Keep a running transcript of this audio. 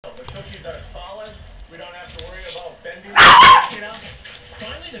cookies are solid. We don't have to worry about bending,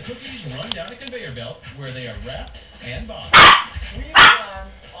 Finally, the cookies run down a conveyor belt where they are wrapped and boxed. We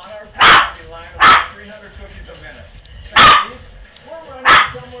run on our packaging line about 300 cookies a minute. That means we're running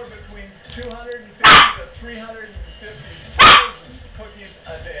somewhere between 250 to 350,000 cookies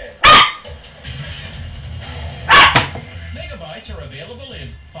a day. Megabytes are available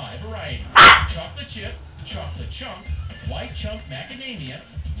in 5 varieties: chocolate chip, chocolate chunk, white chunk macadamia,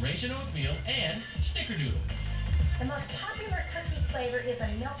 raisin oatmeal, and snickerdoodle. The most popular cookie flavor is a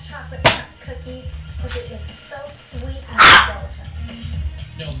milk chocolate chunk cookie because it is so sweet and indulgent.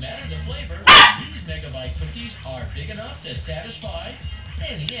 No matter the flavor, these Megabyte cookies are big enough to satisfy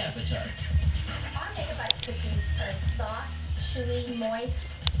any appetite. Our Megabyte cookies are soft, chewy, moist,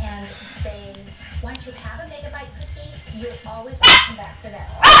 and once you have a Megabyte cookie, you'll always come back for that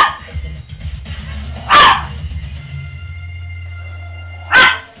cookie.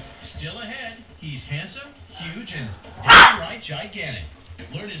 Still ahead, he's handsome, huge, and downright gigantic.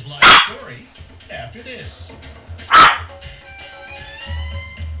 Learn his life story after this.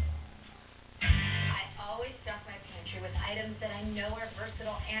 I always stock my pantry with items that I know are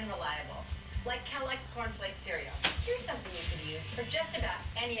versatile and reliable, like Kellogg's Cornflakes cereal. Here's something you can use for just about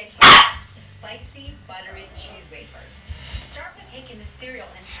any occasion: spicy, buttery cheese wafers. Start with taking the cereal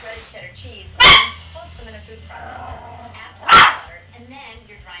and shredded cheddar cheese and toast them in a food processor. Add some butter and then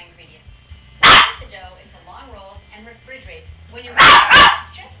your dry ingredients. Cut the dough into long rolls and refrigerate. When you're ready,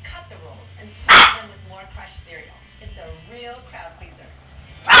 just cut the rolls and spread them with more crushed cereal. It's a real crowd pleaser.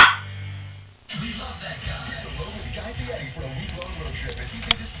 We love that guy. So roll with Guy Fieri for a week-long road trip as he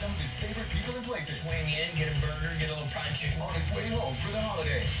visits some of his favorite people and places. Swing in, get a burger, get a little fried chicken. On his way home for the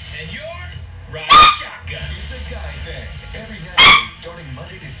holidays. And you're riding shotgun. It's a Guy thing. Every Saturday starting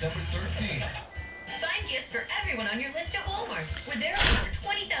Monday, December 13th. Find gifts for everyone on your list at Walmart, where there are over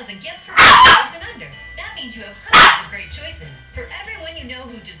 20,000 gifts for $5 and under. That means you have hundreds of great choices for everyone you know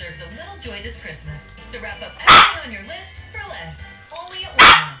who deserves a little joy this Christmas. So wrap up everything on your list for less, only at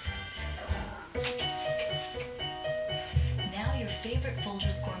Walmart. Now your favorite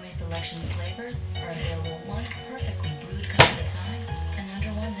Folgers Gourmet Selection flavors are available one perfectly brewed cup at a time in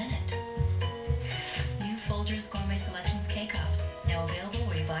under 1 minute. New Folgers Gourmet Selections K-Cups, now available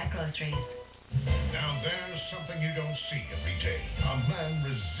where you buy groceries. Now there's something you don't see every day. A man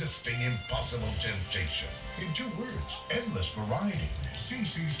resisting impossible temptation. In 2 words, endless variety.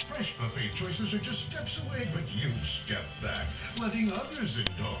 CC's fresh buffet choices are just steps away, but you step back, letting others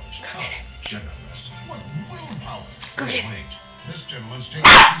indulge. How generous. What willpower. Wait, this gentleman's taking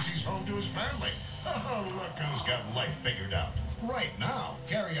CC's home to his family. Oh, look who's got life figured out. Right now,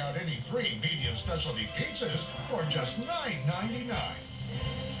 carry out any 3 medium specialty pizzas for just $9.99.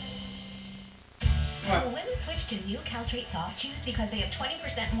 Will women switch to new Caltrate soft chews because they have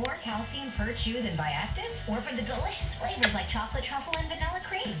 20% more calcium per chew than Biactive? Or for the delicious flavors like chocolate truffle and vanilla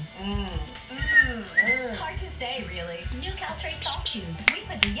cream? Hard to say, really. New Caltrate soft chews. We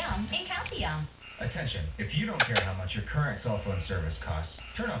put the yum in Calcium. Attention, if you don't care how much your current cell phone service costs,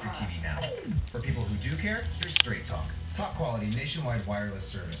 turn off your TV now. For people who do care, here's Straight Talk. Top quality nationwide wireless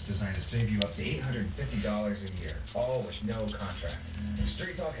service designed to save you up to $850 a year, all with no contract.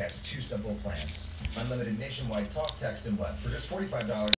 Straight Talk has 2 simple plans. Unlimited nationwide talk, text, and web for just $45